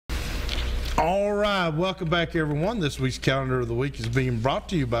All right, welcome back, everyone. This week's calendar of the week is being brought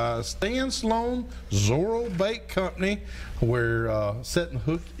to you by Stan Sloan Zorro Bait Company, where setting the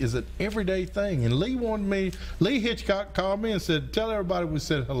hook is an everyday thing. And Lee Hitchcock called me and said, tell everybody we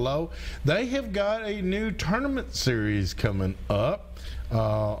said hello. They have got a new tournament series coming up.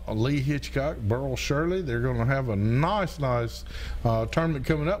 Lee Hitchcock, Burl Shirley, they're going to have a nice tournament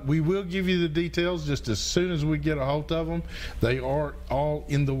coming up. We will give you the details just as soon as we get a hold of them. They are all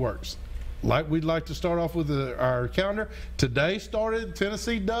in the works. We'd like to start off with our calendar. Today started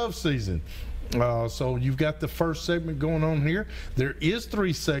Tennessee dove season. So you've got the first segment going on here. There is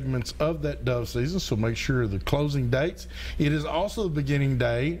 3 segments of that dove season, so make sure the closing dates. It is also the beginning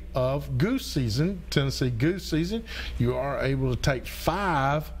day of goose season, Tennessee goose season. You are able to take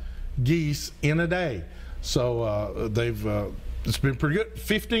 5 geese in a day. So it's been pretty good.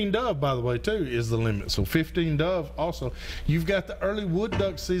 15 dove, by the way, too, is the limit. So 15 dove also. You've got the early wood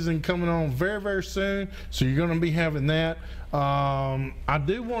duck season coming on very, very soon. So you're going to be having that. I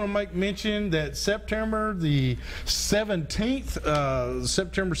do want to make mention that September the 17th,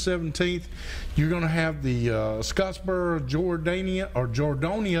 September 17th, you're going to have the Scottsboro,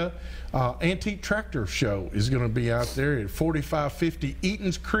 Jordonia Antique Tractor Show is going to be out there at 4550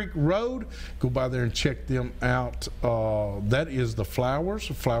 Eatons Creek Road. Go by there and check them out. That is the Flowers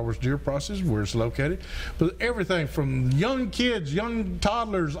Deer Process, where it's located. But everything from young kids, young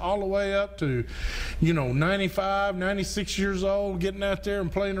toddlers, all the way up to, 95, 96 years old, getting out there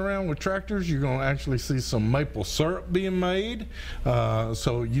and playing around with tractors. You're going to actually see some maple syrup being made.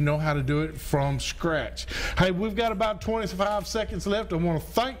 So you know how to do it from scratch. Hey, we've got about 25 seconds left. I want to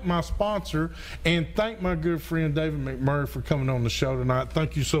thank my sponsor and thank my good friend David McMurray for coming on the show tonight.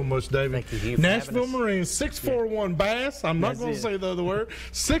 Thank you so much, David. Thank you. Nashville Marine, 641 Bass. I'm not going to say the other word.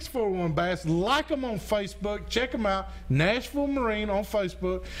 641 Bass. Like them on Facebook. Check them out. Nashville Marine on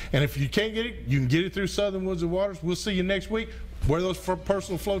Facebook. And if you can't get it, you can get it through Southern Woods and Waters. We'll see you next week. Wear those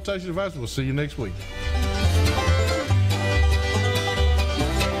personal flotation devices. We'll see you next week.